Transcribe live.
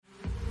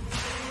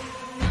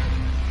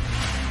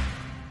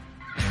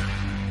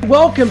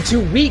Welcome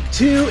to week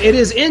 2. It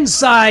is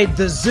inside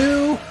the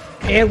zoo,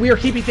 and we are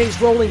keeping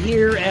things rolling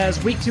here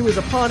as week 2 is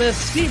upon us.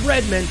 Steve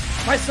Redmond,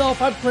 myself,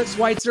 I'm Clint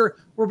Switzer.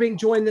 We're being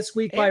joined this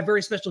week by a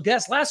very special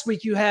guest. Last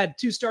week, you had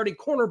 2 starting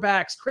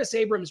cornerbacks, Chris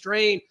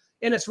Abrams-Drain,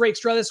 Ennis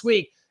Rakestraw. This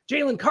week,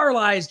 Jaylon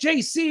Carlies,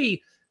 JC,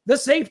 the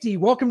safety.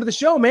 Welcome to the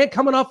show, man.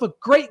 Coming off a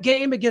great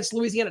game against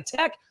Louisiana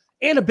Tech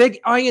and a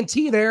big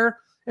INT there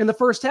in the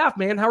first half,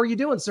 man. How are you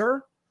doing,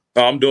 sir?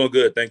 I'm doing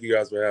good. Thank you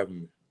guys for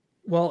having me.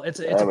 Well,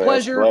 it's a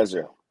pleasure. It's a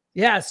pleasure.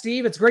 Yeah,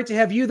 Steve, it's great to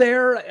have you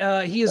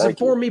there. He has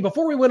informed me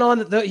before we went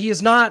on that he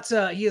is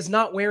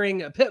not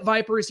wearing Pit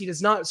Vipers. He does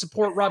not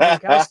support Rob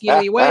Gronkowski in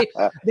any way.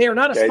 They are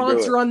not a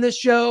sponsor on this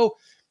show.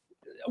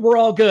 We're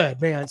all good,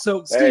 man.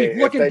 So, Steve,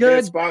 looking if they good.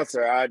 Did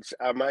sponsor, I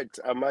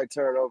might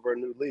turn over a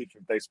new leaf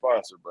if they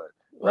sponsor. But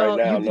well,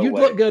 right now, you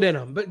look good in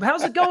them. But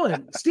how's it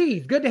going,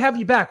 Steve? Good to have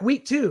you back.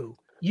 Week 2.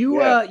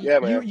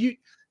 Man.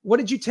 What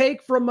did you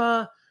take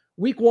from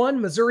week 1?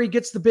 Missouri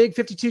gets the big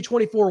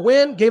 52-24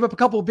 win. Gave up a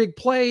couple of big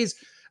plays.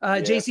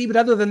 JC, but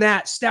other than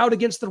that, stout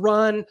against the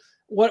run.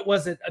 What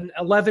was it?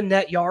 11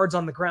 net yards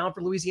on the ground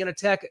for Louisiana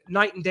Tech.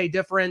 Night and day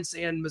difference,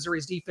 and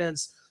Missouri's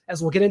defense,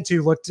 as we'll get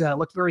into,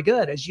 looked very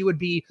good, as you would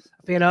be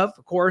a fan of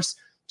course.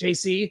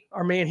 JC,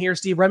 our man here,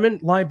 Steve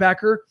Redmond,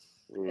 linebacker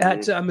at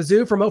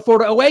Mizzou from 04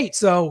 to 08.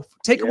 So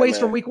takeaways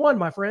from week 1,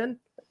 my friend.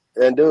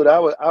 And dude, I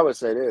would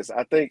say this.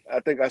 I think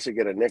I should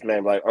get a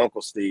nickname like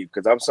Uncle Steve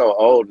because I'm so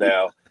old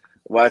now.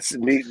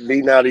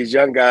 Meeting all these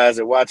young guys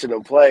and watching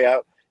them play.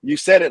 You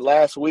said it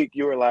last week.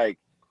 You were like,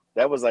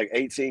 that was like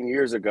 18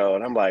 years ago.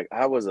 And I'm like,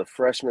 I was a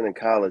freshman in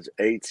college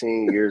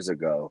 18 years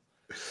ago.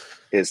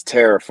 It's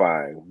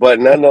terrifying. But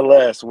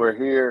nonetheless, we're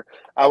here.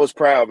 I was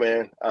proud,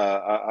 man.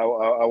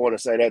 I want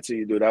to say that to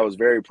you, dude. I was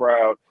very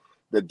proud.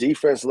 The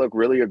defense looked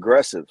really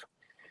aggressive.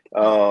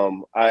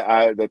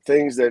 The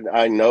things that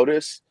I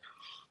noticed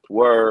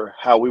were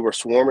how we were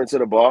swarming to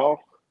the ball.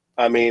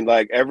 I mean,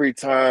 like every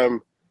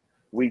time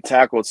we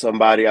tackled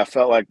somebody, I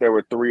felt like there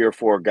were 3 or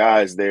 4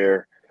 guys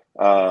there.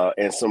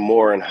 And some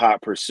more in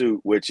hot pursuit,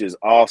 which is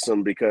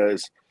awesome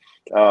because,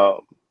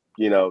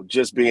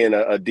 just being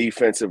a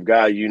defensive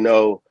guy,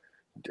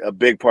 a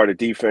big part of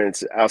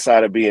defense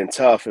outside of being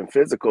tough and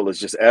physical is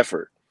just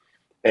effort.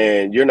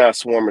 And you're not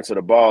swarming to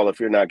the ball if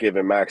you're not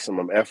giving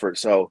maximum effort.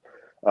 So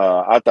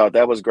I thought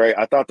that was great.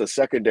 I thought the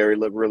secondary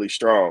looked really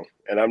strong.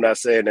 And I'm not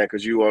saying that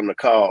because you on the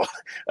call.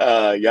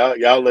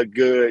 Y'all look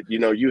good.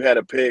 You had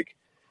a pick.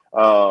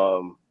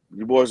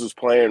 You boys was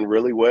playing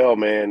really well,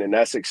 man. And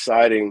that's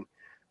exciting.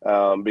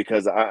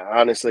 Because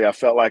I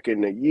felt like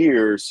in the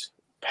years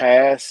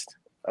past,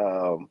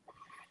 sometimes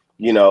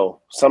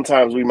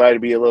we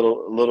might be a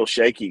little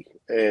shaky,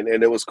 and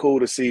it was cool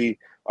to see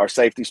our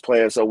safeties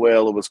playing so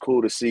well. It was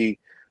cool to see,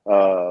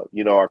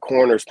 our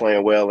corners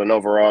playing well, and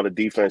overall the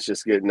defense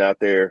just getting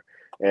out there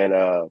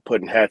and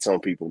putting hats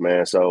on people,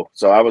 man. So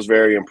I was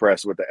very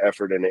impressed with the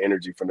effort and the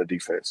energy from the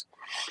defense.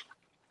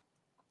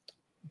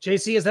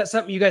 JC, is that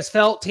something you guys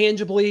felt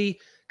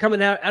tangibly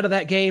coming out of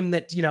that game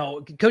that,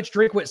 Coach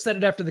Drinkwitz said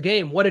it after the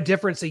game, what a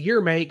difference a year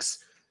makes?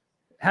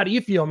 How do you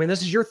feel? I mean,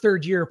 this is your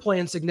 3rd year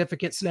playing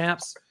significant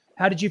snaps.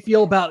 How did you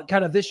feel about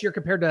kind of this year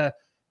compared to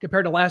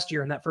last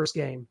year in that first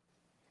game?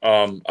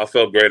 I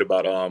felt great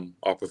about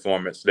our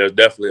performance. There's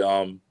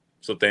definitely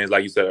some things,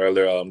 like you said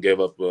earlier, gave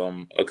up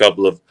a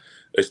couple of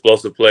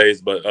explosive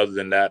plays, but other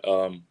than that,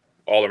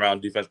 all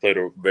around defense played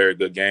a very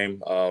good game.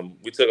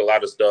 We took a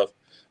lot of stuff.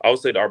 I would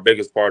say our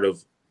biggest part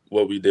of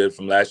what we did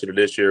from last year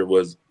to this year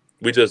was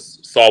we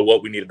just saw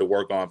what we needed to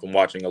work on from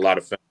watching a lot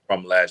of film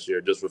from last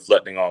year, just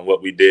reflecting on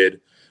what we did,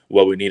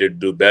 what we needed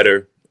to do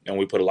better. And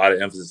we put a lot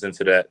of emphasis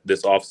into that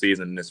this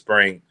offseason and this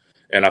spring.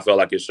 And I felt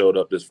like it showed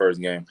up this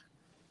first game.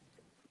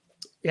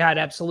 Yeah, it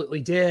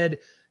absolutely did.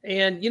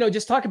 And,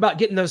 just talk about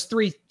getting those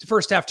 3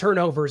 first half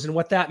turnovers and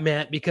what that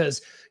meant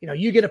because,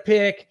 you get a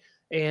pick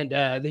and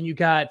then you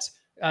got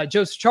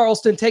Joseph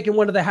Charleston taking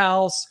one to the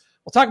house.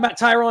 We'll talk about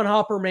Tyron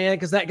Hopper, man,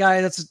 because that guy,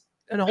 that's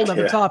a whole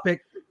nother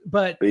topic.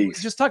 But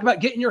just talk about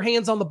getting your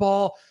hands on the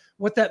ball,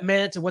 what that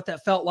meant and what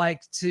that felt like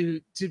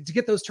to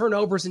get those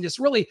turnovers and just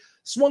really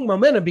swung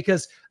momentum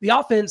because the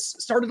offense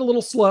started a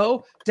little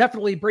slow.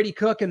 Definitely Brady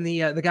Cook and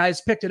the guys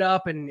picked it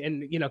up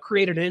and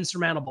created an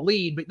insurmountable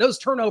lead. But those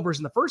turnovers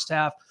in the first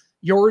half,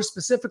 yours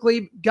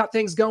specifically, got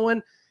things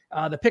going.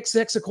 The pick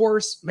 6, of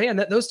course, man,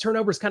 those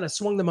turnovers kind of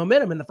swung the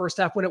momentum in the first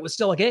half when it was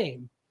still a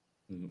game.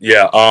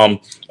 Yeah,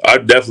 I'm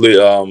definitely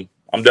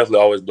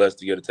always blessed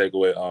to get a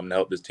takeaway to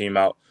help this team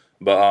out.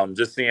 But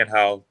just seeing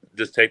how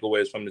just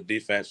takeaways from the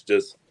defense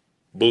just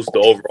boost the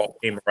overall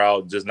team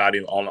morale, just not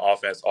even on the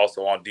offense,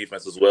 also on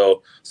defense as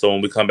well. So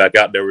when we come back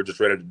out there, we're just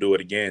ready to do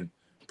it again,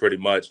 pretty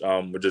much.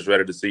 We're just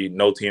ready to see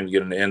no teams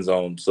get in the end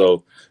zone.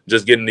 So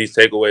just getting these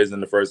takeaways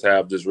in the first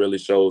half just really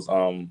shows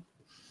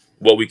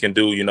what we can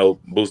do,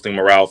 boosting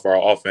morale for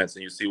our offense.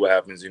 And you see what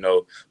happens,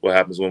 what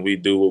happens when we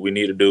do what we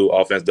need to do.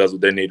 Offense does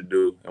what they need to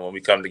do. And when we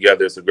come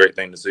together, it's a great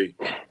thing to see.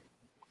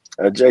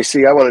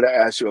 JC, I wanted to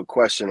ask you a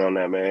question on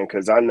that, man,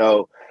 because I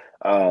know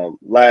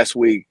last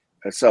week,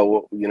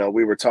 so,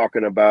 we were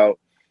talking about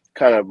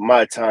kind of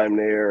my time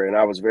there, and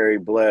I was very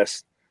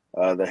blessed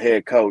the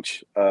head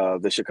coach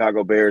of the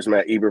Chicago Bears,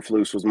 Matt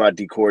Eberflus, was my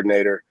D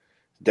coordinator.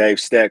 Dave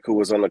Steck, who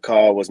was on the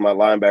call, was my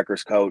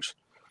linebackers coach.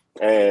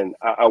 And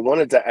I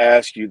wanted to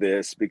ask you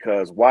this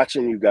because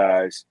watching you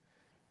guys,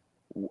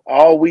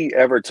 all we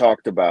ever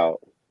talked about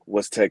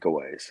was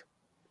takeaways.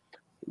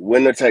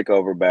 Win the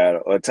takeover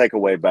battle or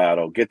takeaway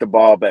battle, get the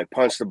ball back,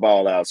 punch the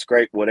ball out,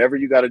 scrape, whatever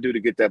you got to do to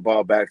get that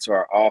ball back to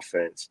our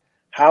offense.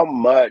 How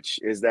much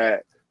is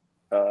that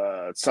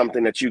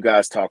something that you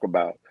guys talk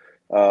about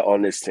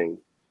on this team?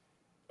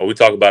 Well, we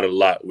talk about it a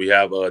lot. We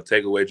have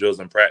takeaway drills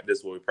in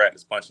practice where we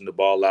practice punching the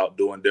ball out,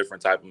 doing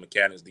different type of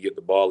mechanics to get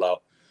the ball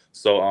out.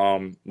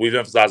 So we've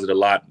emphasized it a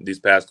lot these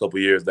past couple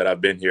of years that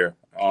I've been here,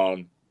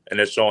 and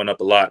it's showing up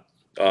a lot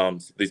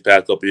these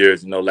past couple of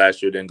years.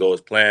 Last year didn't go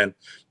as planned,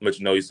 but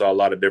you saw a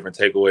lot of different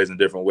takeaways and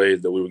different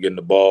ways that we were getting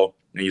the ball,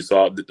 and you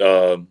saw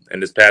in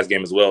this past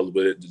game as well,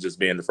 with it just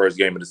being the first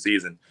game of the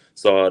season.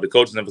 So the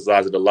coaches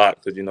emphasize it a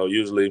lot because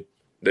usually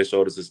they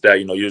showed us a stat.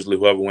 Usually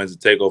whoever wins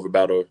the takeover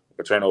battle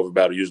or turnover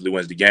battle usually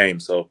wins the game.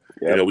 So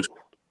we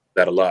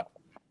that a lot.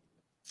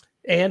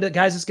 And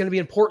guys, it's going to be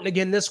important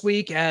again this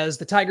week as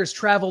the Tigers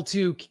travel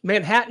to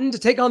Manhattan to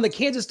take on the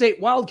Kansas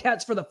State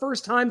Wildcats for the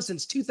first time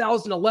since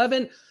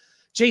 2011.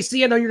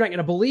 JC, I know you're not going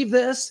to believe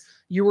this.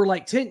 You were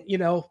like 10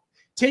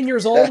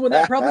 years old when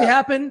that probably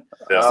happened.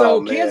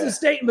 So Kansas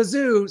State and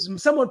Mizzou,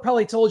 someone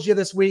probably told you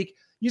this week,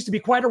 used to be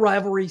quite a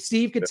rivalry.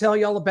 Steve could tell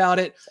you all about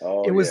it.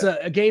 It was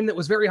a game that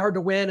was very hard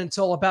to win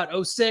until about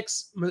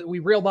 2006. We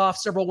reeled off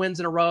several wins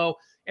in a row.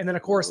 And then,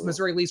 of course,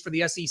 Missouri leaves for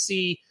the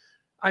SEC.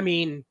 I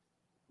mean,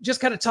 just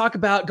kind of talk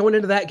about going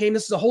into that game.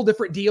 This is a whole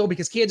different deal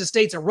because Kansas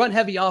State's a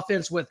run-heavy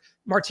offense with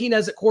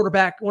Martinez at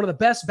quarterback, one of the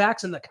best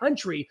backs in the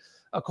country,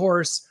 of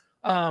course,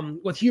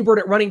 with Hubert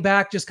at running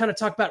back. Just kind of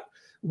talk about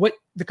what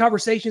the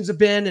conversations have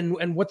been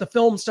and what the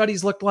film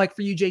studies looked like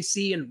for you,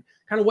 JC, and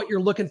kind of what you're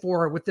looking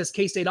for with this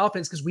K-State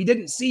offense, because we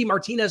didn't see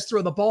Martinez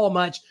throw the ball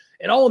much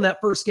at all in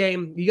that first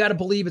game. You got to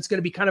believe it's going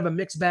to be kind of a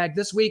mixed bag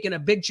this week and a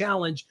big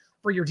challenge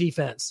for your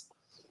defense.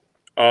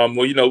 Well,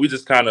 we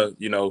just kind of,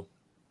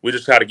 we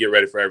just try to get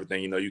ready for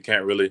everything. You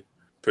can't really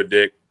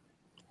predict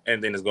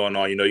anything that's going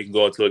on. You can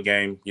go into a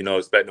game,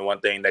 expecting one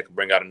thing that could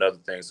bring out another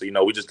thing. So,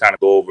 we just kind of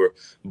go over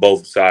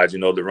both sides,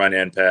 the run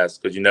and pass,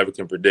 because you never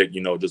can predict,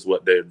 just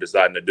what they're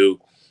deciding to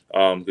do,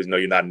 because,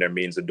 you're not in their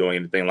means of doing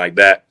anything like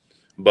that.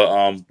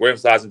 But we're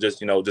emphasizing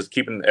just, just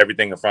keeping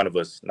everything in front of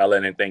us, not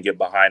letting anything get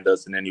behind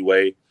us in any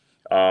way,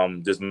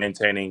 just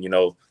maintaining,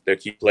 their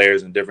key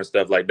players and different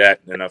stuff like that.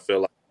 And I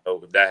feel like,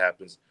 if that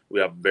happens, we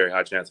have a very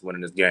high chance of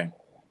winning this game.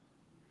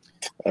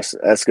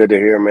 That's good to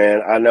hear,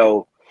 man. I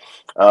know,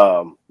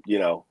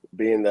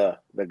 being the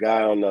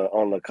guy on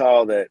the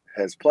call that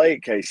has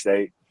played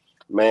K-State,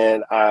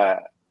 man,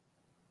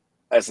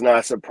 it's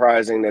not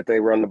surprising that they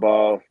run the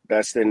ball.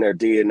 That's in their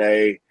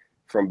DNA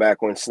from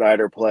back when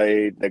Snyder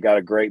played. They got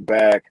a great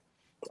back.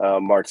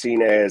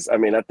 Martinez, I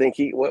think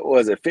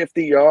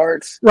 50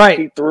 yards? Right.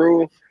 He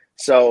threw.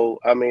 So,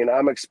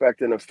 I'm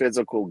expecting a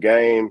physical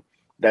game.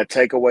 That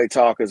takeaway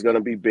talk is going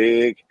to be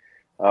big.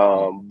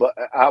 But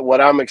what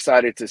I'm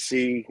excited to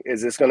see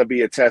is it's going to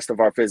be a test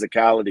of our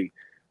physicality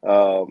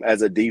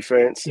as a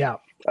defense. Yeah.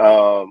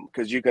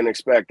 Because you can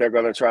expect they're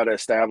going to try to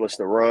establish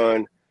the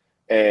run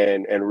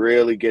and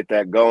really get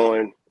that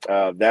going.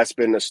 That's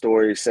been the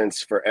story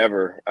since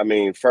forever.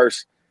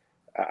 First,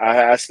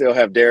 I still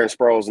have Darren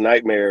Sproles'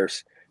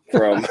 nightmares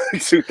from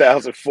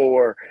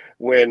 2004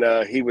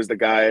 when he was the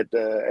guy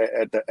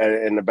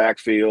in the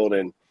backfield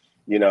and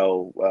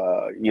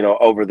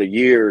over the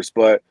years.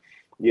 But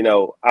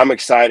I'm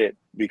excited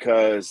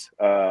because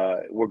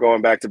we're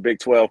going back to Big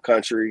 12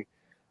 country.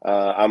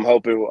 I'm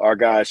hoping our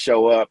guys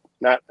show up,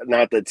 not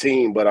the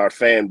team, but our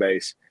fan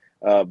base,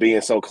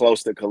 being so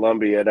close to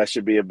Columbia. That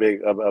should be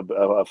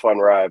a fun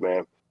ride,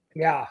 man.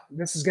 Yeah,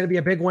 this is going to be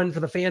a big one for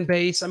the fan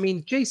base.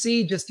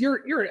 JC, just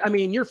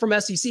you're from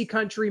SEC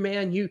country,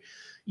 man. You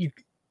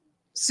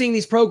seeing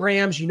these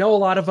programs, a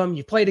lot of them.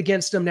 You played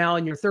against them now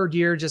in your third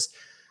year. Just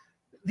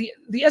the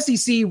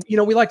SEC,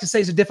 we like to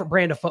say is a different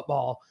brand of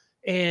football.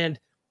 And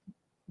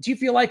do you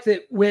feel like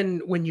that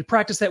when you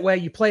practice that way,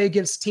 you play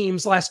against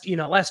teams last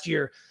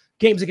year,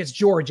 games against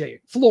Georgia,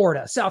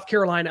 Florida, South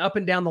Carolina, up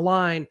and down the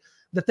line,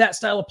 that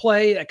style of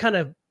play that kind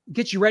of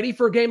gets you ready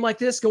for a game like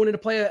this, going into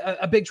play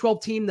a Big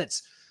 12 team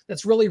that's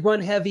really run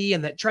heavy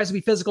and that tries to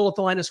be physical at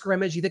the line of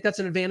scrimmage? You think that's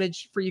an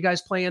advantage for you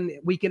guys playing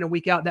week in and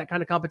week out, that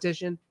kind of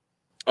competition?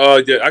 Yeah,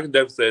 I can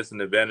definitely say it's an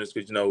advantage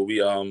because, we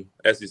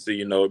SEC,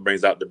 it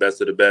brings out the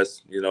best of the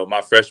best.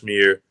 My freshman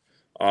year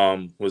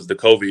was the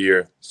COVID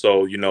year.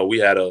 So, we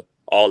had a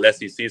all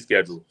SEC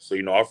schedule. So,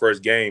 our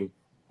first game,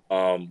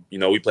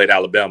 we played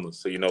Alabama.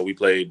 So, we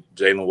played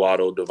Jalen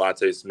Waddle,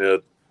 Devontae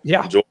Smith.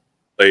 Yeah.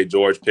 Played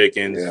George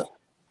Pickens.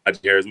 Yeah.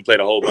 Harris. We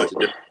played a whole bunch of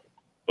different,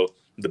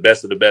 the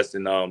best of the best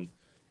in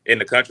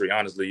the country,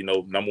 honestly,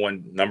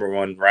 number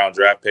one round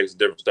draft picks,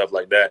 different stuff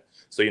like that.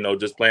 So,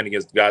 just playing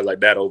against guys like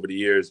that over the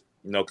years,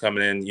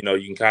 coming in, you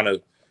can kind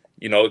of,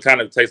 it kind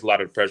of takes a lot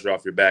of the pressure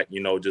off your back,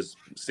 just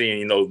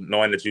seeing,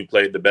 knowing that you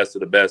played the best of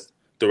the best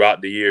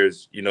throughout the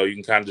years, you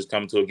can kind of just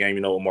come to a game,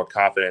 with more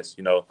confidence,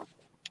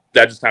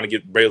 that just kind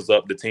of builds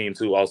up the team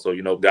too. Also,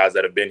 guys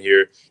that have been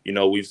here,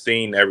 we've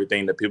seen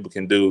everything that people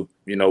can do.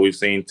 We've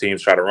seen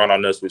teams try to run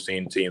on us. We've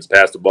seen teams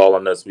pass the ball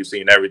on us. We've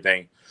seen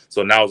everything.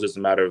 So now it's just a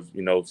matter of,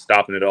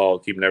 stopping it all,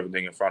 keeping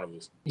everything in front of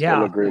us. Yeah.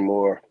 Couldn't agree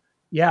more.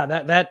 Yeah,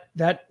 that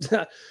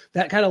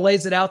kind of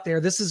lays it out there.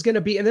 This is going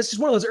to be, and this is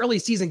one of those early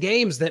season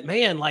games that,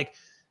 man, like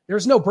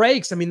there's no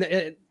breaks. I mean,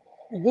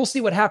 we'll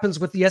see what happens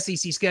with the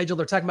SEC schedule.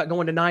 They're talking about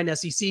going to 9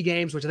 SEC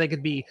games, which I think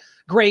could be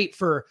great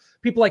for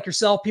people like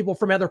yourself, people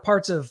from other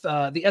parts of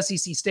the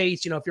SEC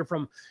states. If you're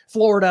from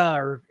Florida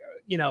or,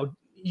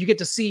 you get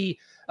to see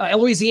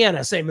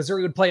Louisiana, say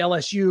Missouri would play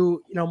LSU,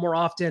 more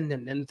often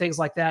and things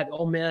like that,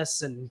 Ole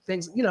Miss and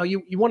things,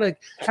 you want to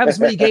have as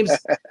many games.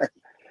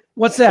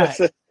 What's that?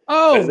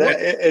 Oh,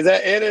 is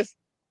that Ennis?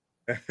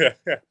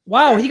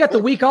 Wow, he got the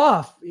week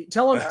off.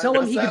 Tell him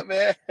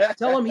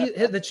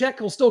the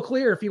check will still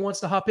clear if he wants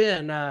to hop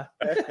in.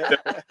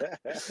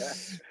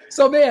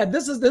 So, man,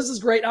 this is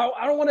great.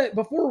 I don't want to,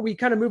 before we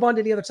kind of move on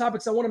to any other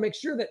topics, I want to make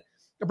sure that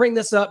I bring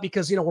this up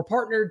because we're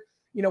partnered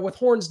with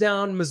Horns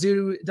Down,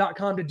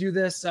 Mizzou.com to do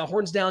this.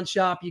 Horns Down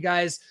Shop, you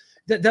guys,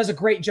 that does a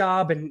great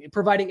job in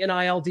providing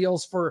NIL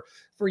deals for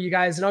you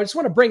guys. And I just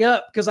want to bring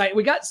up because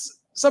we got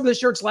some of the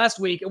shirts last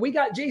week, and we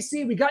got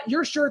JC. We got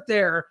your shirt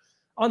there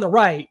on the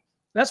right.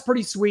 That's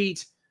pretty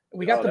sweet.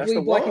 We got the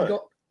blue, black, and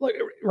gold,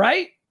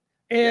 right?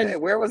 And yeah,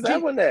 where was that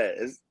one at?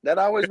 Is that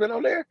always been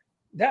on there?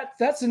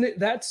 That's a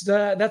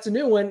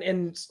new one.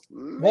 And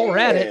while we're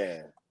at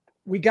it,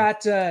 we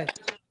got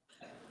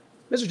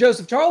Mr.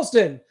 Joseph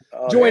Charleston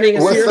joining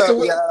us here. So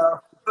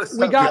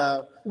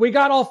we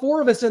got all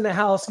 4 of us in the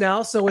house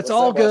now, so it's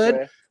all good.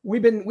 Man?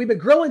 We've been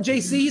grilling.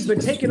 JC's been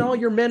taking all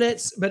your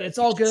minutes, but it's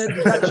all good.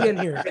 We got you in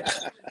here.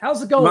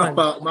 How's it going?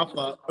 My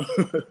fault.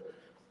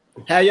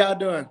 How y'all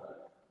doing?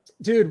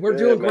 Dude, we're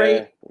doing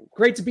great. Man.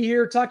 Great to be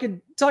here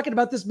talking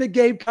about this big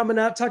game coming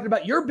up, talking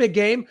about your big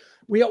game.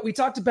 We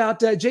talked about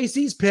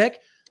JC's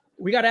pick.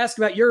 We got to ask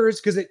about yours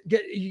because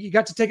you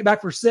got to take it back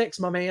for 6,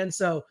 my man.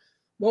 So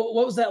what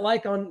was that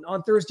like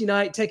on Thursday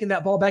night, taking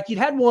that ball back? You'd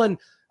had one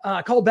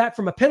called back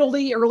from a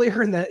penalty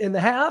earlier in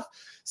the half.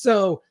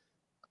 So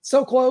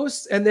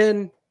close, and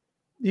then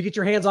you get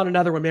your hands on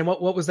another one, man.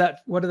 What was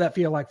that? What did that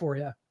feel like for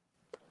you?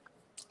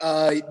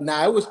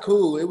 It was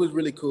cool. It was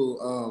really cool.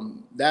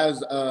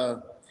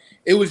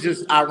 It was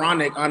just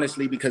ironic,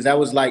 honestly, because that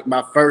was like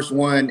my first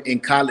one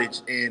in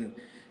college, and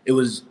it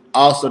was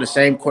also the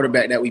same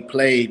quarterback that we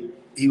played.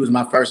 He was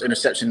my first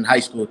interception in high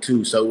school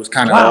too, so it was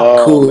kind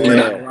of cool and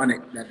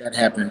ironic that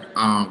happened.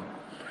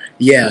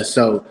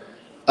 So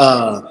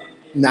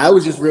it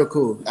was just real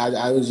cool.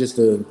 I was just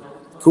a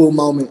cool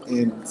moment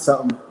and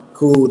something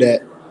cool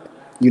that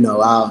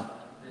I'll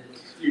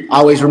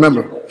always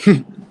remember.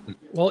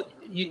 Well,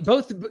 you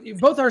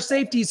both are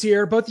safeties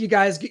here. Both of you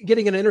guys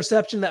getting an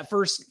interception that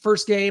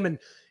first game, and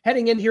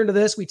heading in here into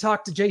this, we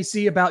talked to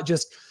JC about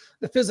just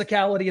the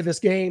physicality of this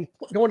game,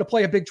 going to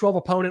play a Big 12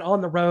 opponent on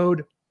the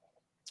road.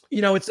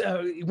 It's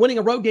winning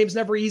a road game is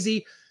never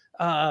easy.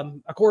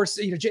 Of course,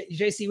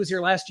 JC was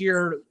here last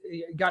year,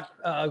 got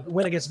a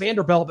win against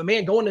Vanderbilt, but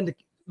man, going into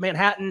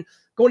Manhattan,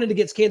 going into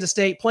against Kansas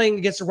State, playing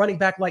against a running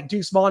back like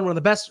Deuce Vaughn, one of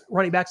the best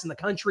running backs in the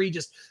country.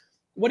 Just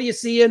what are you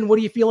seeing? What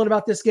are you feeling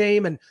about this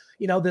game? And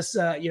this,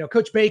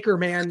 Coach Baker,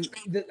 man,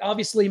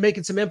 obviously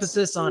making some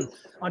emphasis on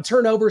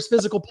turnovers,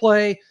 physical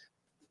play,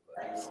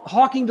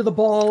 hawking to the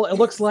ball. It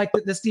looks like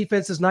that this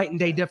defense is night and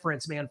day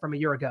difference, man, from a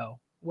year ago.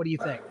 What do you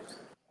think?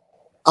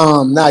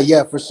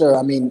 For sure.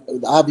 I mean,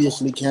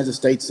 obviously Kansas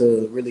State's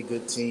a really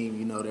good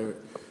team. They're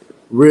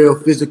real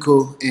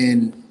physical,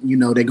 and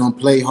they're gonna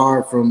play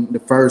hard from the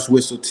first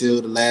whistle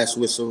till the last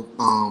whistle.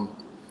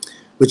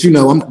 But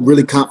I'm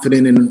really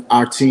confident in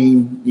our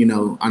team,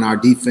 on our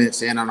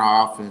defense and on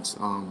our offense.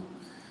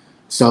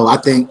 So I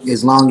think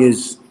as long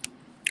as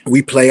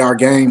we play our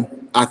game,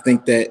 I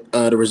think that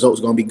the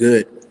result's gonna be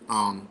good.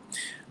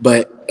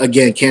 But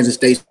again, Kansas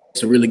State's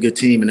a really good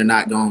team, and they're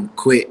not gonna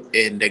quit,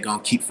 and they're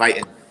gonna keep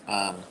fighting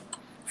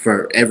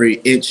for every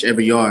inch,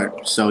 every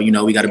yard. So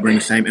we got to bring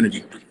the same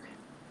energy.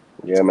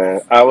 Yeah,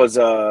 man. I was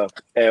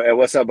and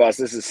what's up, boss?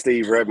 This is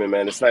Steve Redmond,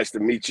 man. It's nice to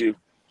meet you.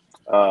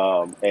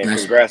 And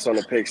congrats on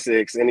the pick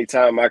 6.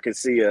 Anytime I can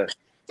see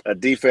a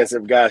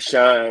defensive guy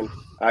shine,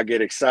 I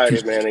get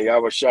excited, man. And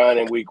y'all were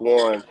shining week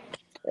 1.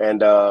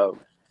 And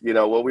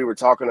what we were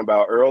talking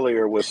about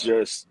earlier was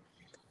just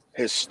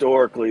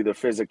historically the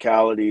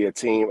physicality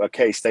a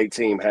K-State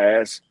team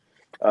has,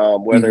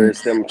 whether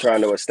it's them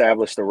trying to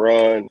establish the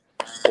run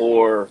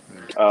or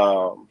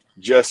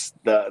just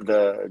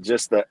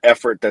the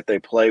effort that they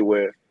play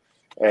with.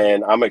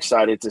 And I'm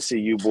excited to see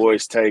you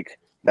boys take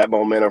that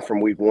momentum from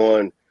week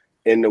 1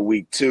 into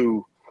week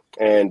 2.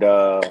 And,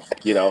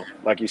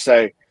 like you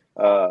say,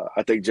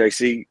 I think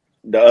JC,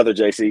 the other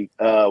JC,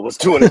 was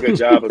doing a good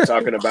job of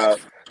talking about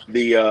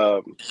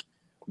the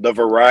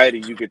variety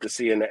you get to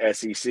see in the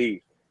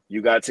SEC.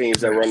 You got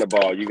teams that run the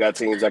ball. You got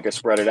teams that can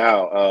spread it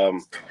out.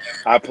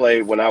 I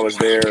played when I was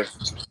there.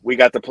 We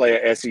got to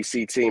play an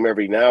SEC team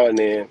every now and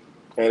then,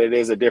 and it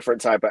is a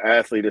different type of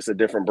athlete. It's a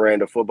different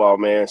brand of football,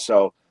 man.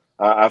 So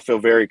I feel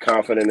very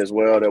confident as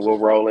well that we'll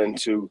roll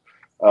into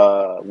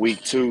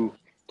week 2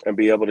 and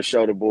be able to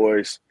show the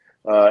boys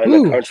in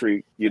the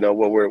country,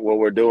 what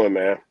we're doing,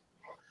 man.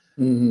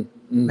 Mm-hmm.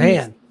 Mm-hmm.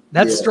 Man,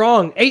 that's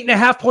strong.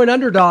 8.5-point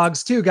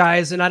underdogs too,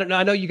 guys. And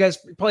I know you guys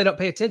probably don't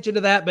pay attention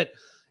to that, but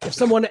if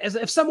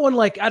someone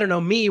like, I don't know,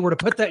 me were to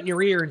put that in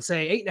your ear and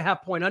say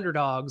 8.5-point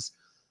underdogs,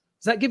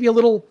 does that give you a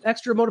little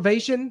extra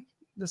motivation?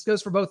 This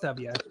goes for both of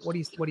you. What do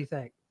you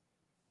think?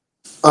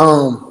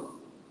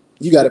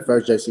 You got it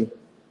first, JC.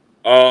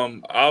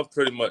 I'll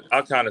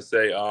kind of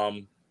say,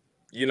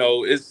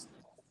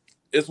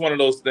 it's one of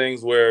those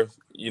things where,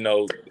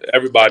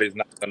 everybody's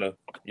not going to,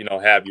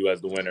 have you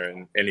as the winner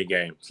in any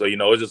game. So,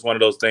 it's just one of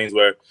those things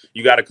where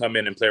you got to come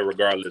in and play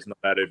regardless, no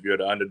matter if you're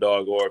the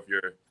underdog or if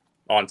you're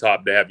on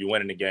top to have you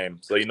winning the game.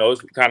 So,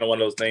 it's kind of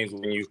one of those things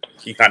when you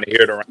kind of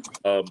hear it around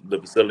the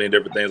facility and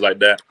different things like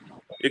that.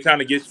 It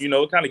kind of gets, you a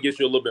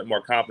little bit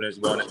more confidence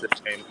going into the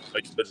game.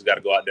 You just got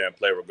to go out there and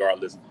play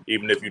regardless,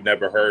 even if you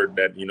never heard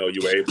that, you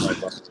were 8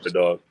 points on the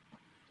dog.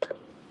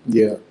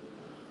 Yeah.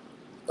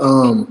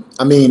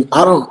 I mean,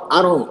 I don't,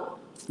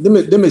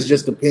 them is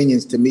just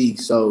opinions to me.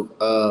 So,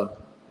 I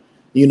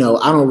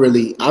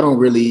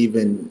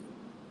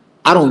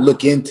don't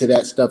look into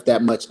that stuff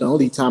that much. The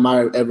only time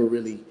I ever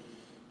really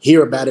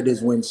hear about it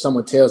is when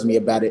someone tells me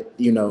about it,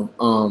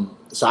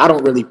 so I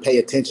don't really pay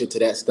attention to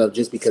that stuff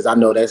just because I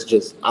know that's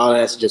just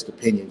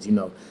opinions,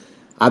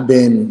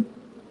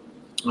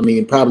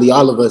 probably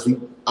all of us, we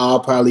all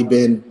probably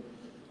been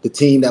the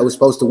team that was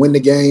supposed to win the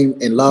game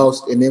and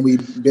lost, and then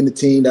we've been the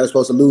team that was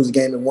supposed to lose the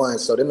game and won.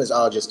 So them is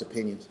all just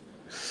opinions.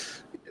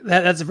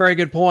 That's a very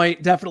good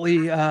point.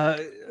 Definitely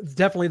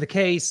the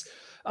case.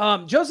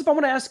 Joseph, I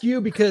want to ask you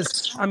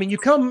because, you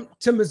come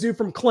to Mizzou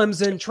from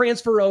Clemson,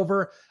 transfer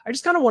over. I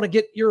just kind of want to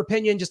get your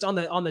opinion just on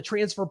the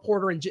transfer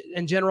portal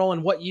in general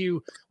and what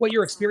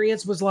your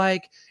experience was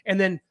like, and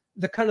then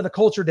the kind of the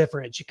culture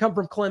difference. You come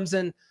from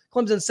Clemson,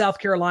 South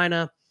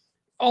Carolina,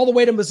 all the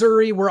way to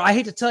Missouri, where I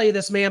hate to tell you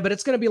this, man, but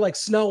it's going to be like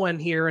snowing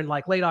here in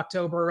like late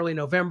October, early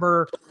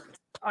November.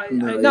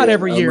 Not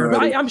every year,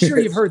 but I'm sure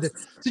you've heard this.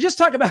 So just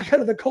talk about kind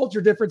of the culture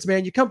difference,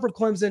 man. You come from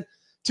Clemson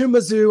to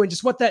Mizzou and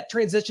just what that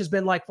transition has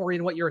been like for you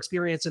and what your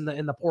experience in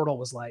the portal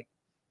was like.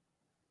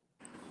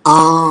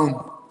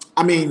 I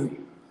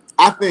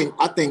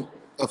think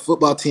a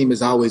football team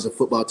is always a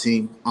football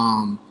team.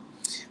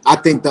 I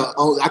think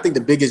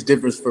the biggest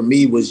difference for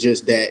me was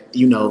just that,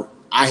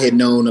 I had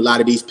known a lot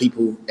of these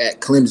people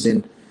at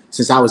Clemson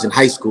since I was in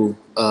high school,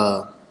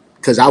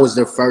 because I was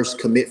their first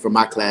commit for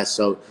my class.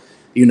 So,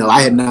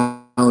 I had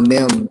known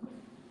them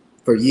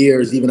for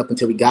years, even up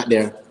until we got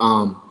there.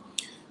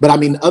 But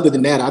other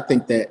than that, I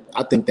think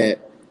that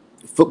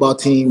football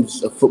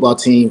teams, a football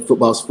team,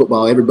 football's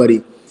football.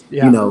 Everybody,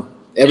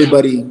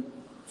 everybody,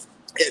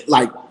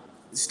 like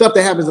stuff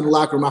that happens in the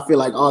locker room. I feel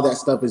like all that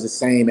stuff is the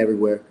same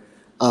everywhere.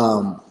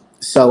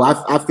 So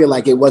I feel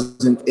like it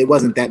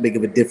wasn't that big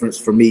of a difference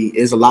for me.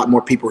 There's a lot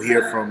more people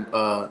here from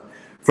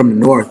the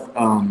north.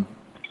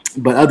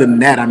 But other than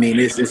that,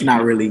 it's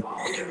not really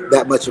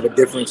that much of a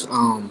difference.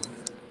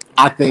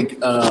 I think.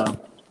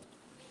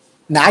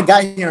 Now I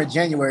got here in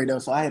January though,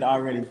 so I had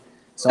already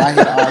seen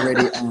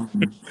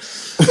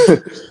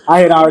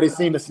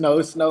the snow.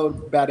 It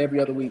snowed about every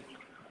other week.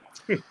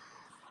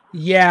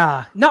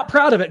 Yeah, not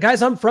proud of it,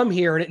 guys. I'm from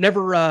here, and it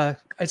never.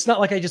 It's not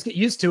like I just get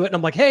used to it, and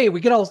I'm like, hey, we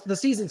get all the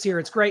seasons here.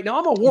 It's great. No,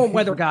 I'm a warm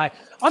weather guy.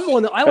 I'm the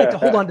one that I like to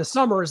hold on to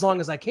summer as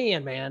long as I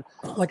can, man.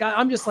 Like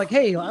I'm just like,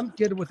 hey, I'm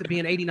good with it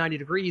being 80, 90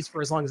 degrees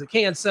for as long as it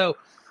can. So,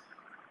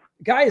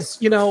 guys,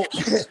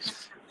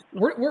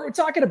 we're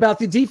talking about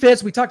the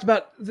defense. We talked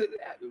about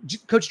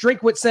Coach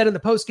Drinkwitz said in the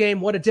postgame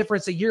what a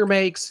difference a year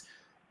makes.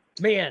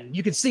 Man,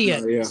 you can see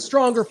it. Yeah.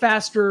 Stronger,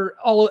 faster,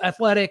 all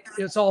athletic.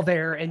 It's all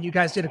there, and you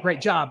guys did a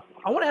great job.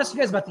 I want to ask you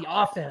guys about the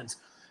offense.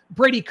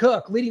 Brady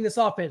Cook leading this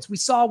offense. We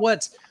saw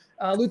what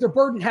Luther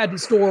Burden had in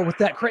store with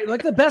that,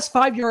 like the best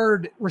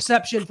 5-yard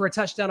reception for a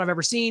touchdown I've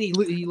ever seen.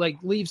 He like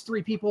leaves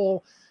 3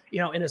 people,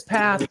 in his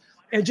path.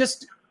 And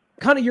just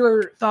kind of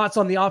your thoughts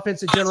on the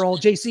offense in general.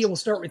 JC, we'll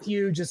start with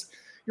you. Just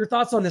your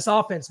thoughts on this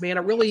offense, man.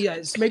 It really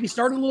maybe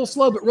started a little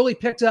slow, but really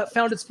picked up,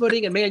 found its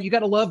footing. And, man, you got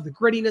to love the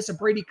grittiness of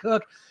Brady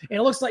Cook. And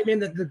it looks like, man,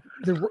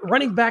 the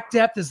running back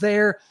depth is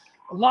there.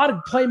 A lot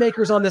of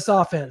playmakers on this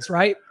offense,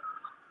 right?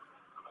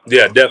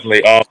 Yeah,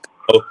 definitely.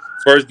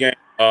 First game,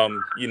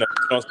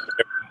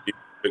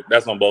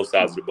 that's on both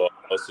sides of the ball.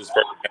 It's just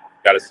first game,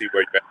 you got to see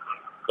where you're at.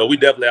 But we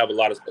definitely have a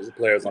lot of special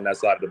players on that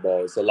side of the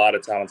ball. It's a lot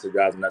of talented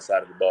guys on that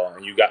side of the ball,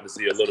 and you got to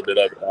see a little bit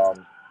of it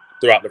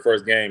throughout the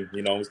first game.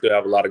 We still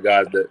have a lot of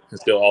guys that can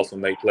still also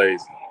make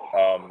plays,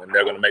 and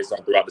they're going to make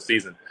some throughout the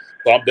season.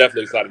 So I'm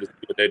definitely excited to see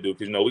what they do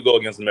because, we go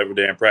against them every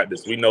day in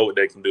practice. We know what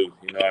they can do.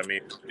 You know what I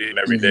mean? We see them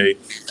every day.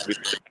 We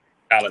see the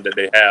talent that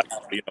they have.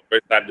 We're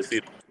excited to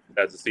see them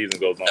as the season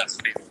goes on.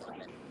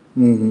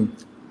 Mm-hmm.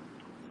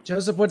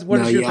 Joseph, what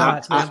is your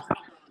thoughts, man?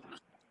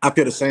 I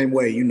feel the same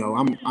way.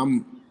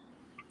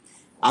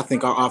 I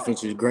think our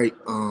offense is great.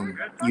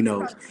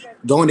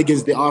 Going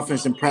against the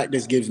offense in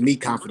practice gives me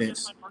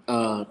confidence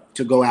to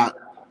go out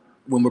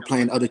when we're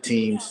playing other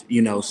teams.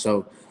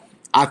 So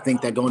I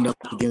think that going up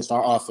against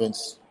our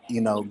offense,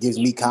 gives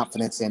me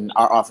confidence, and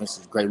our offense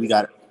is great. We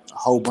got a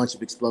whole bunch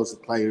of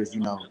explosive players,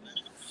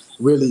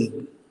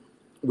 really,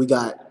 we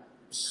got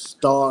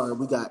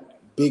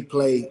big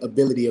play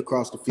ability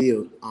across the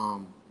field.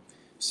 I'm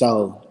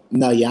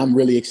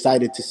really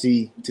excited to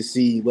see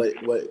what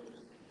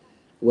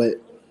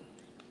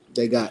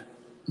they got,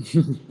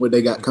 what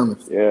they got coming.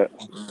 Yeah.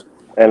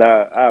 And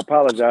I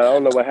apologize. I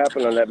don't know what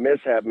happened on that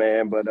mishap,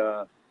 man, but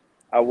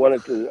I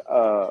wanted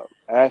to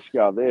ask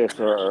y'all this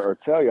or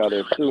tell y'all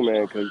this too,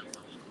 man, because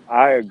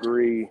I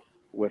agree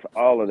with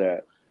all of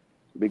that,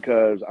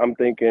 because I'm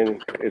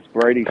thinking it's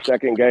Brady's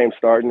second game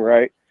starting,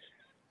 right?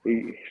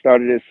 He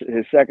started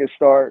his second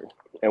start,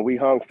 and we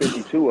hung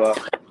 52 up.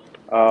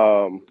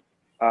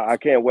 I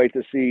can't wait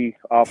to see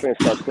offense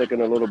start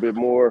clicking a little bit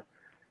more.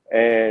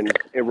 And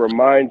it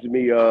reminds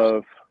me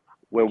of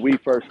when we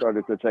first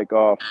started to take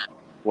off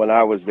when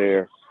I was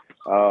there.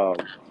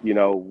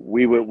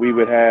 We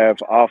would have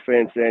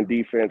offense and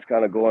defense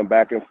kind of going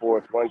back and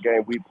forth. One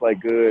game we play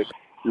good,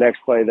 next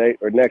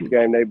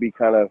game they'd be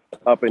kind of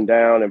up and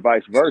down, and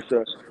vice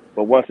versa.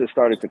 But once it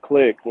started to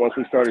click, once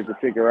we started to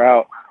figure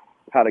out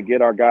how to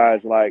get our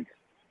guys like,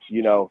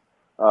 Luther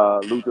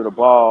the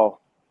ball,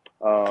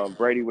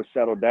 Brady would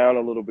settle down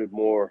a little bit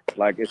more.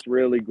 Like, it's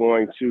really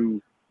going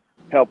to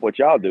help what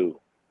y'all do,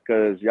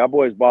 because y'all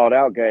boys balled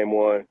out game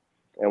one.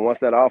 And once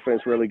that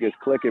offense really gets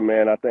clicking,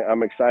 man, I think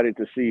I'm excited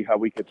to see how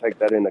we can take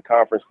that into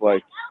conference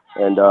play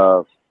and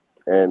show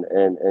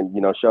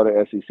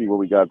the SEC what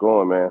we got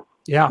going, man.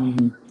 Yeah.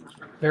 Mm-hmm.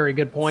 Very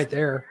good point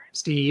there,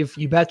 Steve.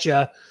 You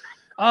betcha.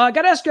 I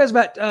got to ask you guys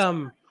about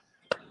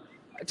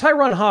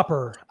Tyron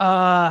Hopper.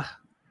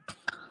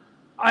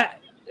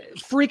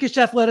 Freakish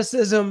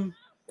athleticism.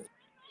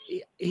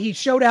 He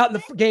showed out in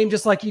the game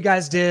just like you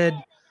guys did.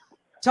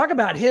 Talk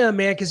about him,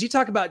 man, because you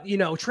talk about,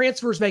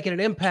 transfers making an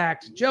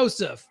impact.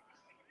 Joseph,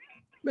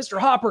 Mr.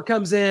 Hopper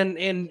comes in,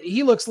 and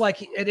he looks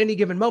like at any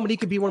given moment he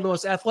could be one of the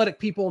most athletic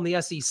people in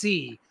the SEC.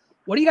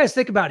 What do you guys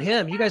think about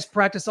him? You guys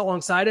practice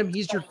alongside him.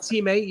 He's your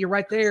teammate. You're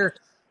right there.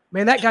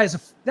 Man, that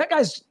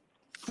guy's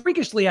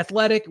freakishly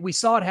athletic. We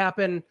saw it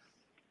happen.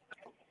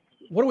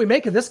 What do we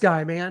make of this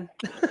guy, man?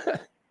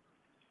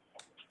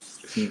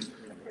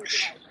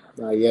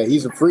 Yeah,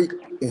 he's a freak.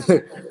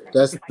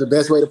 That's the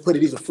best way to put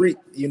it. He's a freak,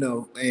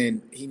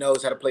 and he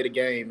knows how to play the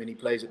game, and he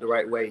plays it the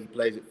right way. He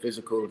plays it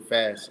physical and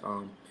fast.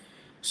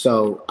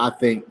 So I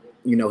think,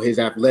 his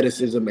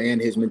athleticism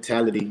and his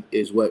mentality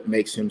is what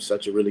makes him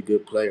such a really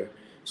good player,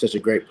 such a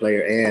great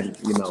player. And,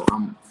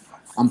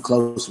 I'm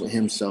close with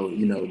him. So,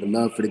 the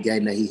love for the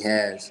game that he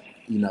has,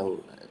 he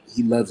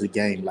loves the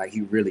game like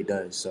he really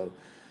does. So,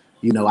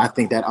 I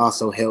think that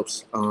also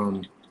helps.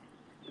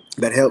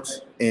 That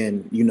helps.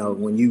 And,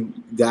 when you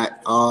got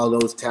all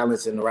those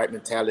talents and the right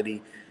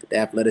mentality, the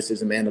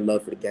athleticism and the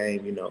love for the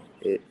game,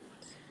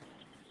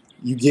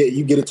 you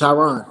get a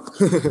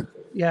Tyron.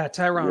 Yeah,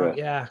 Tyron.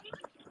 Yeah.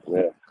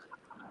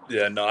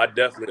 Yeah, no, I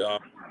definitely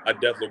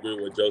agree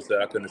with what Joe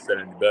said. I couldn't have said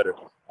it any better.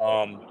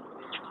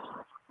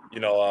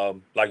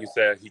 Like you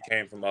said, he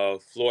came from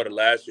Florida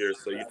last year,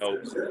 so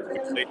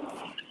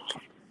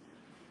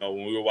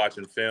when we were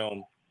watching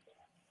film,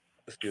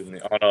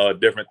 on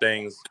different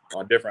things,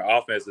 on different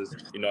offenses,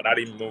 not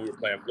even when we were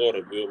playing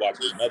Florida, we were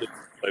watching another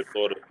play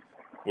Florida.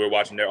 We were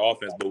watching their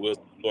offense, but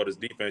Florida's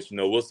defense,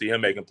 we'll see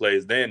him making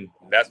plays. Then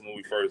that's when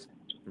we first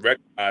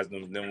recognized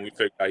him. Then when we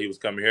figured out he was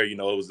coming here, it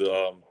was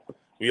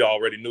we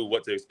already knew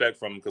what to expect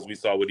from him because we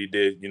saw what he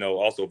did,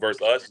 also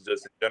versus us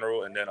just in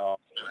general, and then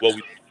what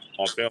we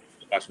on film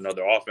watching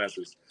other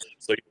offenses.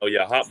 So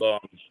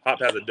Hop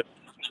has a different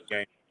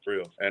game for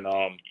real, and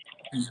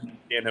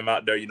seeing him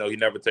out there, he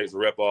never takes a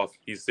rep off.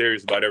 He's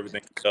serious about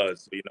everything he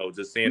does. So,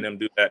 just seeing him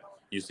do that,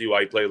 you see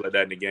why he plays like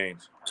that in the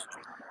games.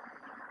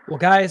 Well,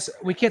 guys,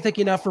 we can't thank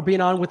you enough for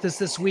being on with us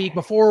this week.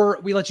 Before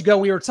we let you go,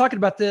 we were talking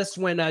about this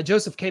when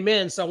Joseph came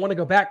in, so I want to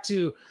go back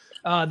to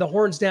the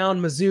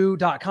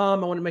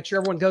hornsdownmizzou.com. I want to make sure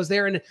everyone goes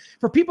there. And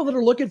for people that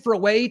are looking for a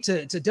way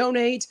to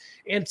donate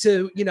and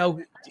to,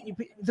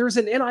 there's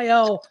an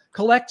NIL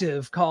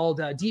collective called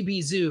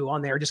DB Zoo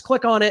on there. Just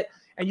click on it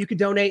and you can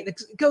donate. It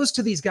goes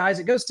to these guys.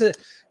 It goes to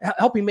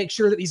helping make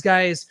sure that these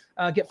guys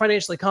get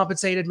financially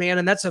compensated, man.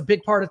 And that's a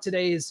big part of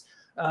today's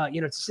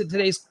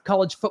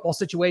college football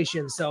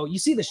situation. So you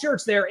see the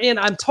shirts there, and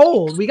I'm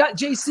told we got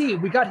JC,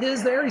 we got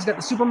his there. He's got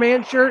the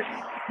Superman shirt.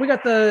 We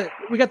got the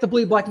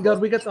bleed black and gold.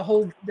 We got the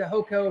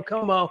Hoko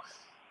Como.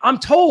 I'm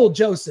told,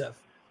 Joseph,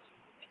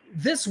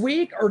 this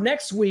week or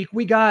next week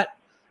we got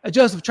a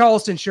Joseph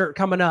Charleston shirt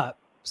coming up.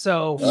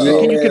 So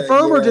can you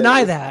confirm or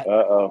deny that?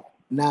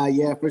 Nah,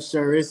 yeah, for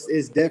sure.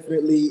 It's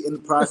definitely in the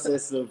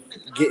process of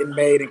getting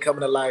made and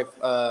coming to life.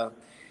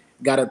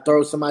 Got to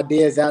throw some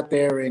ideas out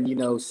there and,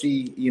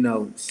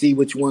 see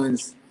which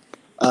ones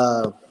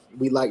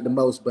we like the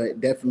most, but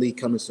definitely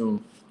coming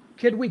soon.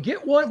 Could we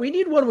get one? We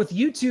need one with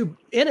you two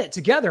in it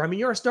together. I mean,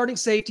 you're our starting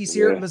safeties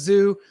here at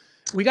Mizzou.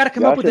 We got to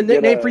come up with a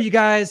nickname for you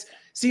guys.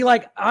 See,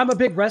 I'm a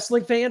big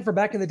wrestling fan from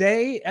back in the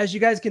day, as you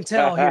guys can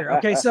tell here.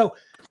 Okay, so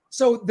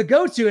the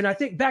go-to, and I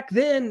think back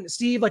then,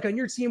 Steve, on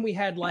your team, we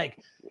had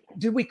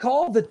did we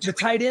call the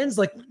tight ends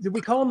did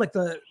we call them like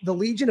the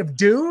Legion of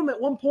Doom at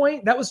one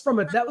point? That was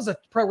a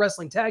pro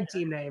wrestling tag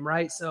team name,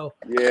 right? So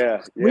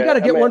yeah. we got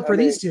to get one for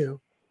these two.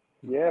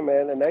 Yeah,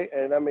 man,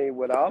 and I mean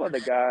with all of the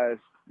guys,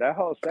 that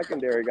whole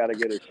secondary got to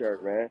get a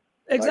shirt, man.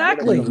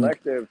 Exactly.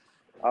 Like, get a collective,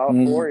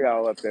 all four of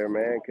y'all up there,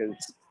 man, because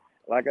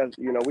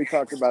we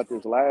talked about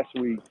this last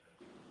week,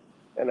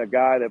 and a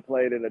guy that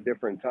played at a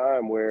different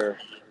time where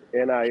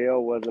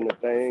NIL wasn't a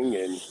thing,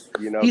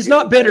 and he's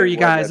not bitter, you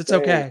guys. It's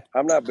okay.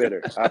 I'm not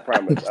bitter. I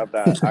promise. I'm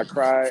not. I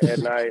cry at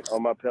night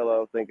on my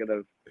pillow thinking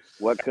of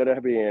what could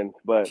have been,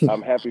 but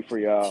I'm happy for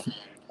y'all.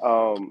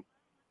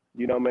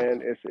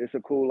 Man, it's a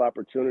cool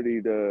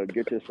opportunity to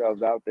get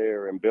yourselves out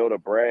there and build a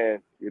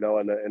brand. In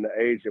the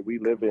age that we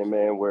live in,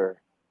 man,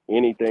 where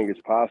anything is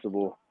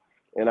possible.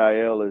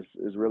 NIL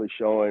is really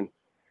showing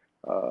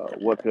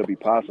what could be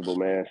possible,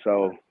 man.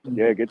 So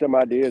yeah, get them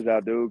ideas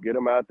out, dude. Get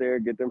them out there,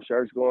 get them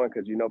shirts going,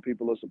 because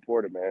people will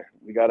support it, man.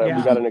 We got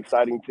an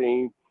exciting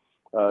team.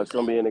 It's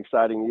gonna be an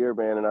exciting year,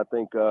 man, and I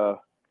think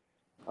all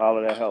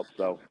of that helps.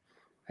 So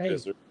hey,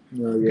 yes, sir.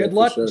 Good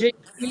luck,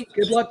 JP.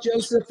 Good luck,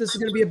 Joseph. This is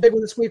going to be a big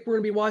one this week. We're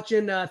going to be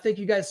watching. Thank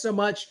you guys so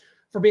much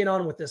for being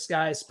on with us,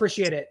 guys.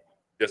 Appreciate it.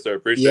 Yes, sir.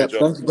 Appreciate you.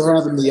 Thanks for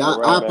having me.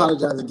 I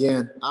apologize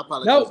again.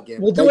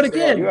 We'll do it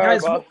again,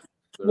 guys.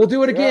 We'll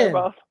do it again.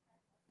 Right,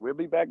 we'll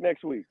be back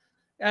next week.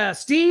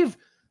 Steve,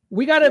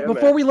 we got to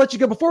before we let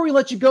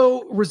you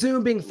go,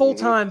 resume being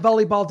full-time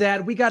volleyball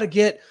dad. We got to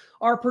get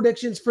our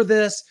predictions for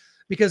this,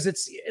 because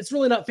it's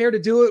really not fair to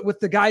do it with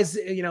the guys,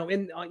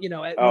 when they're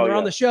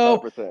on the show.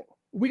 100%.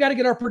 We got to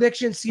get our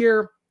predictions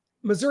here.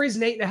 Missouri's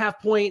an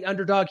 8.5-point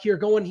underdog here,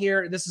 going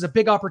here. This is a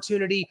big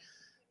opportunity.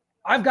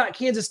 I've got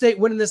Kansas State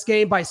winning this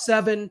game by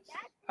 7.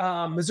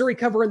 Missouri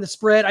covering the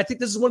spread. I think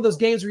this is one of those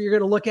games where you're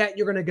going to look at and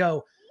you're going to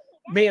go,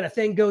 man, a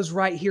thing goes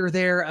right here or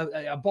there.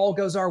 A ball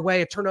goes our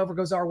way. A turnover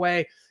goes our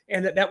way.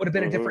 And that would have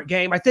been a different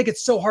game. I think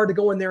it's so hard to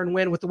go in there and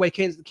win with the way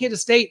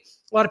Kansas State,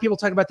 a lot of people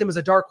talk about them as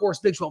a dark horse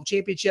Big 12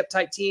 championship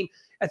type team.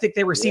 I think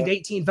they received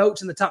 18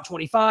 votes in the top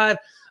 25.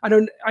 I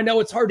know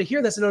it's hard to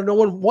hear this. I know no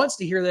one wants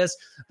to hear this,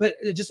 but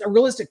just a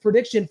realistic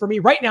prediction for me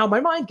right now.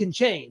 My mind can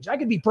change. I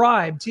could be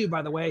bribed too,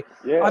 by the way.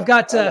 Yeah, I've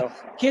got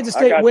Kansas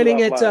State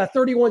winning at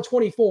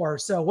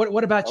 31-24. So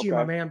what about you,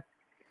 my man?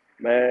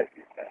 Man,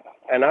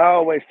 and I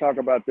always talk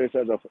about this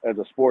as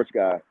a sports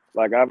guy.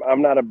 Like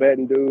I'm not a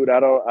betting dude. I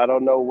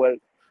don't know what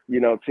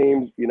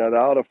teams.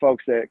 All the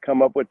folks that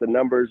come up with the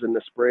numbers and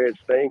the spreads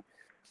think.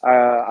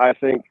 I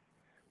think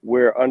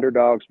we're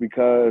underdogs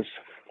because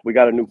we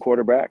got a new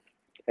quarterback.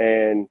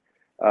 And,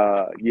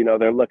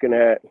 they're looking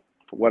at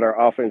what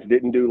our offense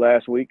didn't do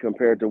last week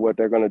compared to what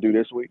they're going to do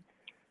this week.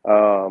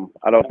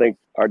 I don't think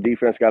our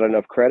defense got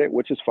enough credit,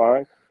 which is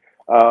fine.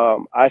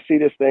 I see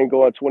this thing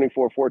going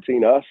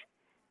 24-14 us.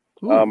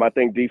 I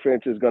think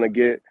defense is going to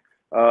get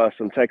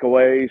some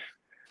takeaways.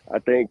 I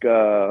think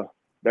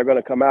they're going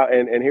to come out.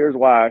 And here's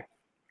why.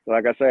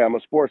 Like I say, I'm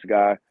a sports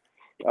guy.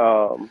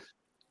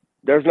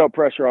 There's no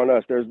pressure on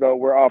us.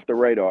 We're off the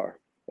radar.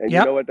 And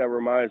you know what that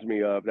reminds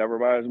me of? That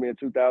reminds me of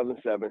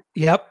 2007.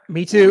 Yep,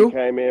 me too. We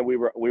came in, we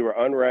were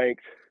unranked,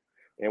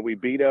 and we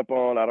beat up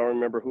on, I don't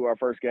remember who our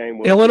first game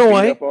was.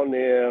 Illinois. We beat up on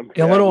them.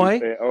 Illinois.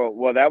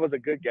 That was a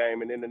good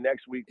game. And then the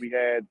next week we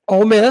had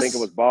Ole Miss. I think it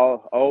was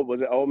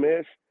was it Ole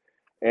Miss?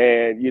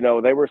 And,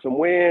 there were some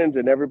wins,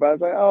 and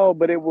everybody's like,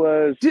 but it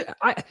was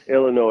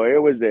Illinois.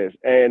 It was this.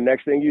 And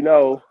next thing you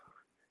know,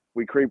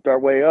 we creeped our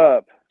way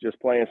up, just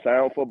playing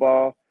sound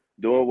football,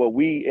 doing what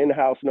we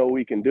in-house know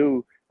we can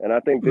do. And I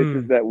think this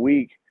is that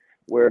week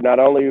where not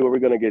only are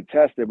we going to get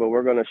tested, but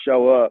we're going to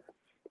show up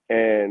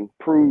and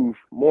prove,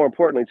 more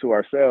importantly to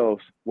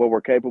ourselves, what we're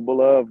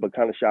capable of, but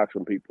kind of shock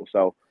some people.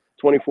 So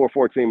 24-14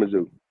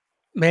 Mizzou.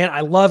 Man,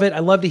 I love it. I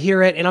love to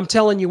hear it. And I'm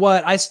telling you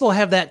what, I still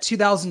have that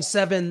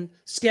 2007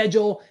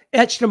 schedule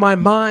etched in my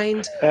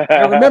mind.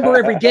 I remember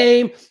every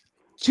game.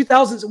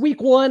 2000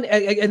 week 1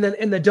 and then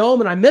in the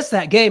Dome, and I missed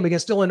that game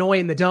against Illinois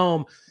in the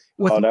Dome.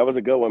 That was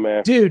a good one,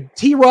 man. Dude,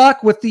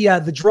 T-Rock with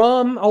the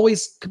drum,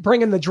 always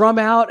bringing the drum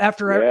out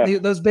after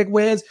those big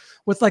wins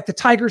with like the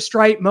tiger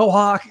stripe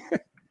mohawk.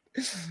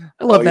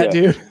 I love that,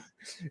 dude.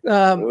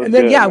 And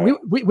then, good,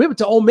 we went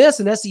to Ole Miss,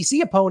 an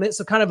SEC opponent,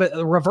 so kind of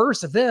a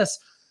reverse of this.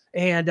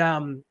 And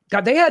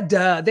God, they had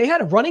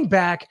a running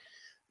back.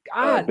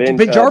 God,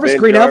 Ben Jarvis,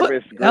 Green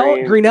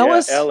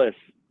Ellis. Ellis.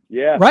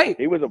 Yeah, right.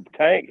 He was a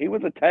tank. He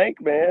was a tank,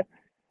 man.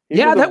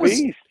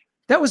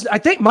 That was, I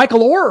think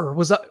Michael Orr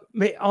was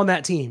on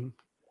that team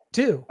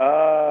too.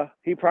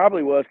 He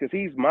probably was, because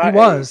he's my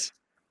age.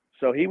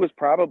 So he was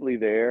probably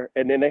there.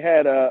 And then they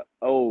had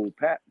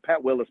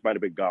Pat Willis might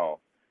have been gone.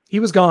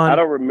 He was gone. I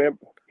don't remember.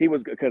 He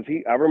was, because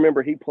I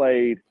remember he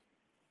played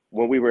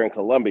when we were in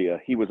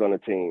Columbia. He was on the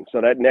team. So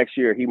that next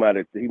year he might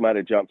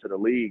have jumped to the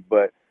league.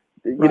 But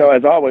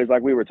as always,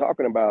 like we were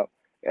talking about,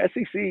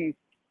 SEC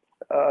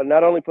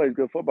not only plays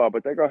good football,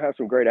 but they're gonna have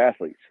some great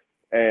athletes.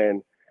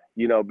 And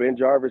Ben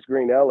Jarvis,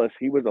 Green Ellis,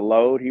 he was a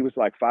load. He was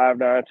like 5'9",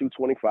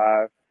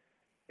 225,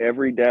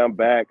 every down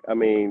back. I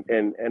mean,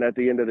 and at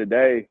the end of the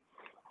day,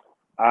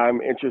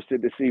 I'm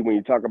interested to see when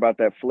you talk about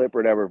that flip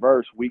or that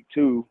reverse. Week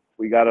 2,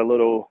 we got a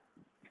little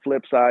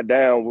flip side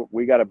down.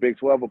 We got a Big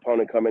 12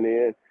 opponent coming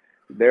in.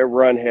 They're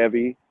run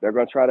heavy. They're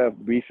going to try to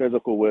be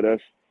physical with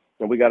us.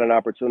 And we got an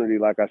opportunity,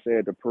 like I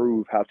said, to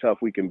prove how tough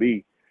we can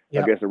be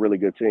against a really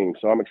good team.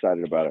 So I'm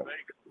excited about it.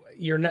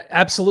 You're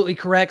absolutely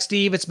correct,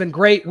 Steve. It's been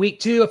great. Week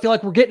 2. I feel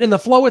like we're getting in the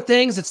flow of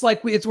things. It's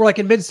like we're like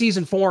in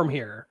mid-season form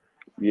here.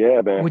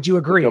 Yeah, man. Would you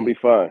agree? It's going to be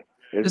fun.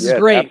 This is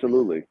great.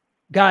 Absolutely.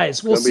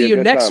 Guys, we'll see you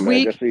next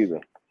week. Good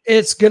season.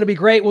 It's going to be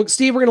great. Well,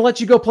 Steve, we're going to let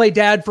you go play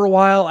dad for a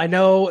while. I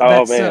know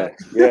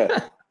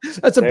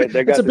that's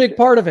a big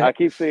part of it. I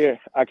keep seeing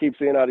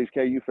all these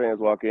KU fans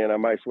walk in. I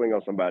might swing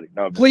on somebody.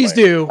 No, please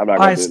do. I'm not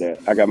going to do that.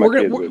 I got my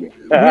kids with me.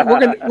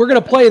 we're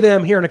going to play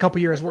them here in a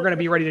couple years. We're going to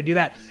be ready to do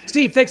that.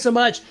 Steve, thanks so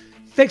much.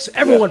 Thanks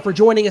everyone for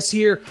joining us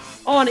here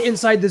on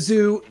Inside the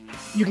Zoo.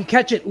 You can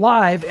catch it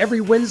live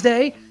every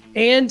Wednesday.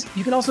 And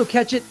you can also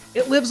catch it.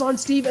 It lives on,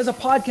 Steve, as a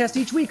podcast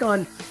each week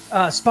on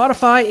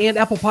Spotify and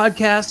Apple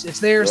Podcasts. It's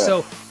there. Yeah. So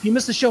if you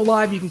miss the show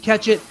live, you can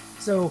catch it.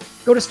 So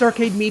go to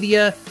Starcade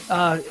Media,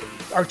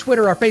 our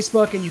Twitter, our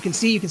Facebook, and you can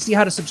see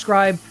how to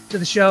subscribe to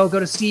the show. Go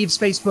to Steve's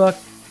Facebook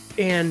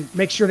and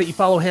make sure that you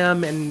follow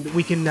him, and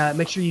we can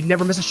make sure you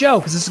never miss a show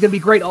because this is going to be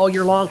great all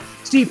year long.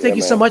 Steve, thank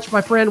you so much,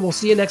 my friend. We'll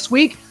see you next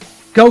week.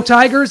 Go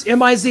Tigers,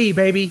 MIZ,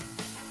 baby.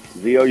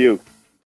 ZOU.